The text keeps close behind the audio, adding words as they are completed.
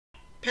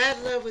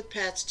Pat Love with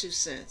Pat's 2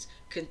 cents.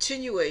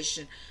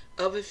 Continuation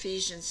of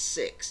Ephesians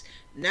 6.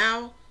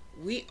 Now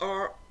we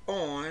are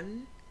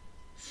on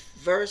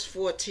verse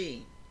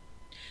 14.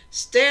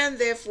 Stand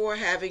therefore,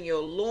 having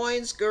your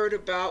loins girt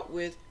about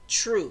with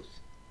truth,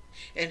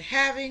 and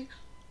having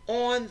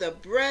on the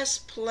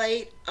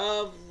breastplate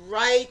of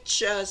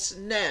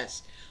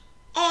righteousness.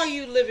 Are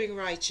you living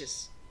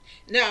righteous?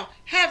 Now,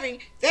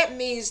 that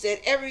means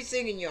that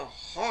everything in your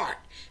heart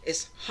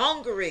is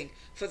hungering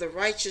for the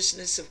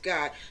righteousness of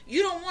God.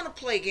 You don't want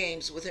to play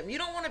games with him. You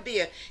don't want to be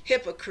a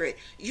hypocrite.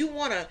 You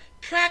want to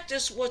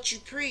practice what you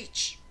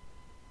preach.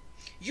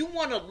 You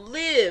want to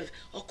live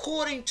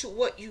according to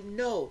what you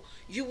know.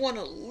 You want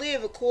to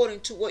live according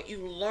to what you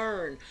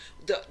learn,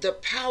 the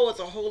power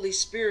the Holy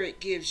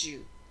Spirit gives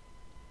you.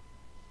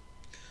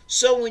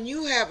 So when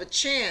you have a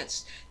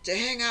chance to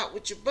hang out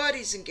with your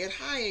buddies and get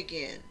high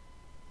again,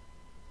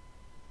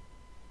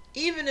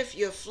 even if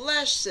your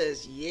flesh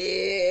says,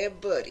 yeah,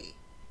 buddy,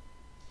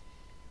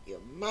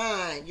 your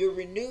mind, your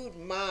renewed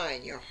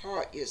mind, your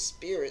heart, your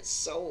spirit,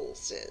 soul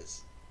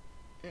says,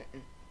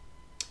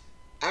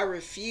 I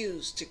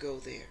refuse to go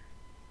there,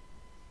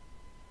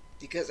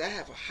 because I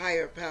have a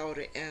higher power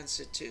to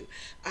answer to.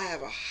 I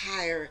have a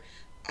higher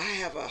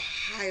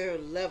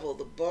level.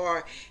 The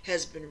bar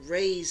has been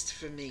raised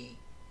for me.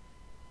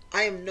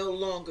 I am no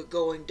longer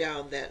going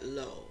down that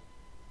low.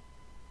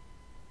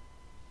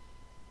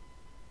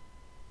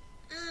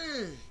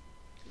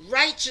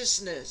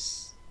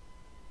 Righteousness.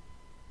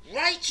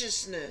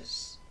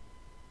 Righteousness.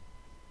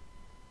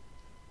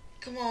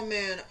 Come on,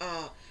 man.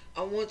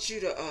 I want you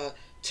to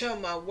tell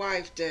my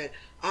wife that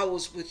I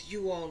was with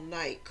you all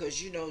night, because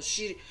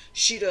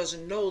she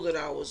doesn't know that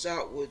I was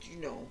out with, you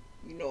know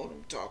what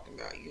I'm talking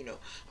about.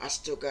 I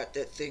still got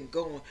that thing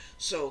going.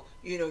 So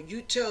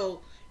you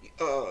tell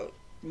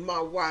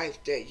my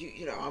wife that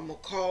I'm gonna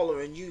call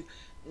her, and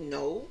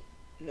no,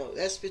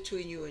 that's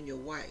between you and your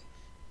wife.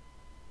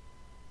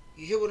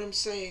 You hear what I'm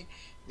saying?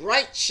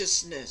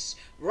 Righteousness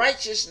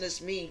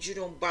means you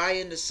don't buy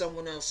into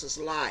someone else's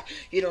lie.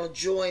 You don't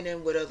join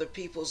in with other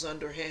people's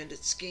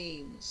underhanded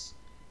schemes.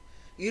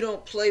 You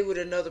don't play with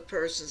another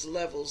person's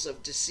levels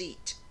of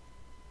deceit.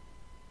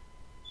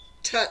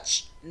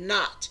 Touch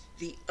not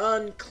the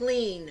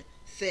unclean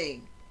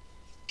thing.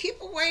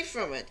 Keep away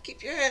from it.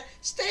 Keep your head.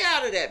 Stay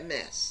out of that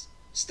mess.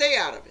 Stay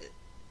out of it.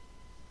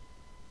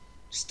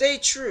 Stay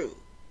true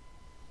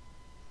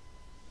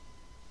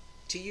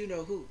to you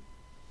know who.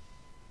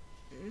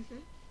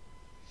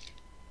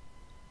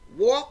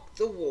 Walk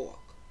the walk.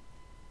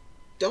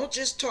 Don't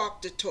just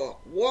talk the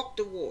talk. Walk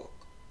the walk.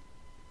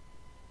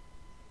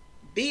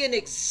 Be an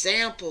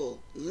example.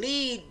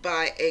 Lead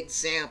by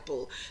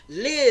example.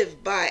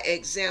 Live by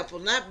example,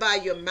 not by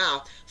your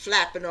mouth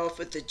flapping off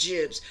at the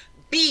jibs.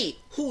 Be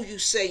who you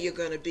say you're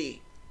going to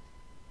be.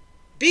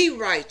 Be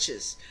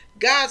righteous.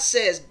 God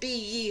says, be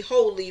ye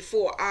holy,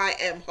 for I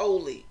am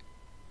holy.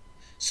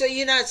 So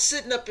you're not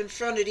sitting up in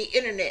front of the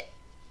internet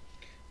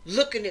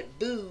looking at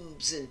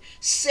boobs and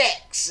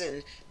sex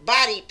and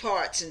body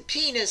parts and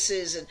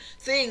penises and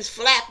things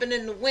flapping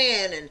in the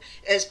wind, and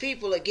as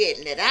people are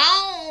getting it.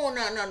 Oh,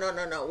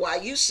 no.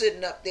 While you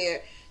sitting up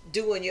there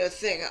doing your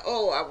thing.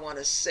 Oh, I want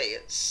to say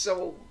it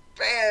so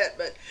bad,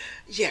 but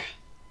yeah.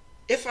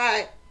 If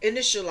I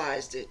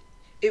initialized it,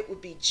 it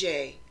would be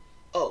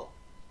J-O.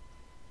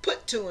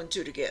 Put 2 and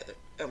 2 together.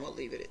 I'm going to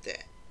leave it at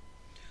that.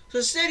 So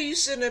instead of you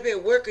sitting up here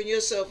working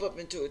yourself up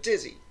into a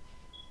tizzy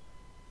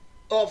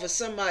over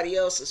somebody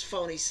else's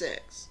phony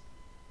sex,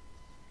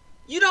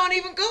 you don't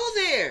even go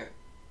there.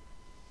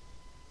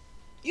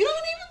 You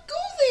don't even go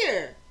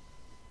there.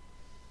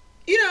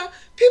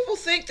 People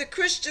think the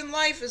Christian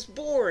life is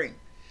boring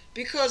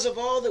because of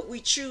all that we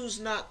choose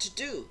not to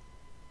do.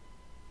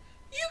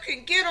 You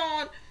can get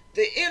on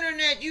the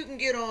internet, you can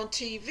get on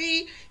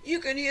TV, you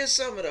can hear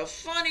some of the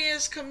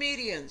funniest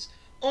comedians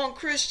on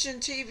Christian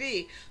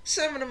TV,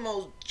 some of the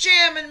most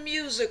jamming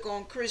music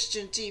on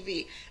Christian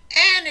TV,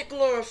 and it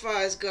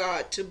glorifies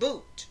God to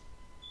boot.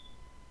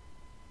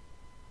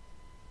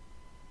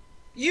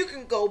 You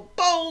can go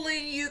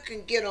bowling, you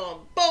can get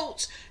on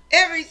boats,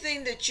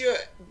 everything that you're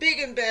big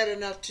and bad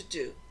enough to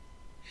do.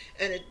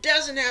 And it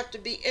doesn't have to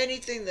be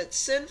anything that's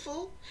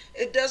sinful.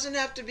 It doesn't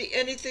have to be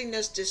anything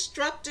that's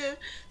destructive,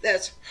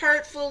 that's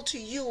hurtful to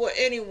you or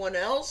anyone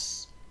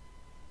else,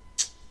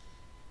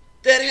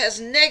 that has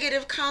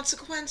negative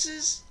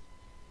consequences.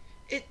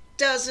 It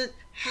doesn't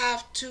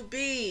have to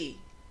be.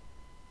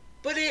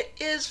 But it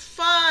is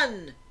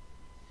fun.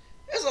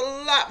 There's a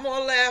lot more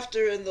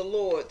laughter in the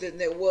Lord than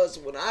there was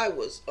when I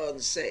was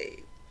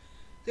unsaved.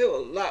 There were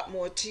a lot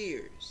more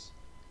tears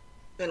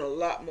and a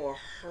lot more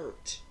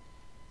hurt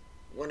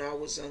when I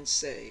was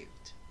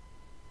unsaved.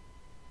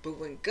 But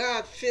when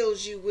God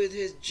fills you with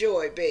his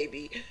joy,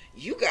 baby,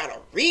 you got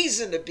a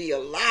reason to be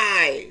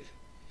alive.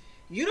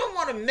 You don't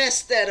want to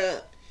mess that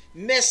up,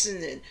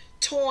 messing and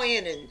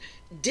toying and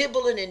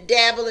dibbling and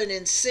dabbling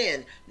in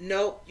sin.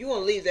 Nope, you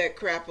want to leave that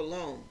crap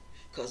alone,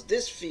 because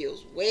this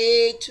feels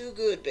way too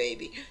good,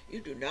 baby. You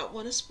do not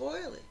want to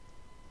spoil it.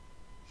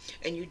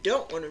 And you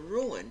don't want to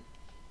ruin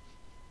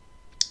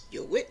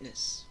your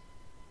witness.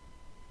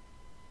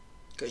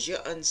 Because your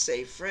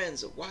unsafe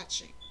friends are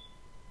watching.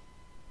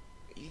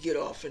 You get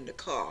off in the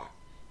car,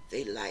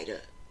 they light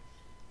up.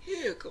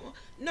 Here, come on.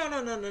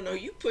 No.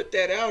 You put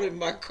that out in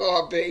my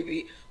car,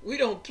 baby. We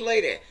don't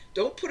play that.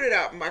 Don't put it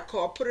out in my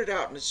car. Put it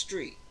out in the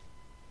street.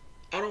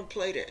 I don't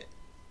play that.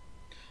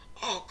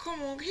 Oh,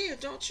 come on here.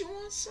 Don't you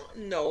want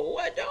something? No,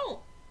 I don't.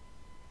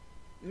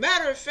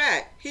 Matter of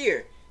fact,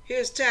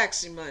 here's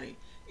taxi money.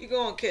 You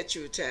go and catch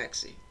you a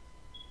taxi.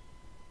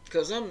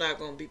 Because I'm not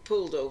going to be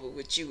pulled over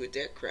with you with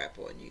that crap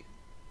on you.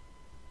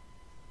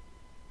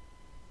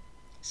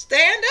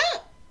 Stand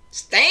up.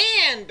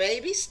 Stand,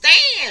 baby.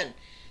 Stand.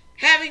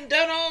 Having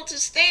done all to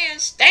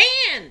stand,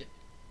 stand.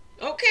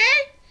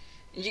 Okay?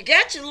 You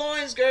got your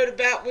loins girded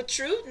about with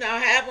truth. Now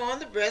have on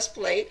the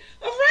breastplate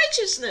of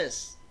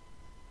righteousness.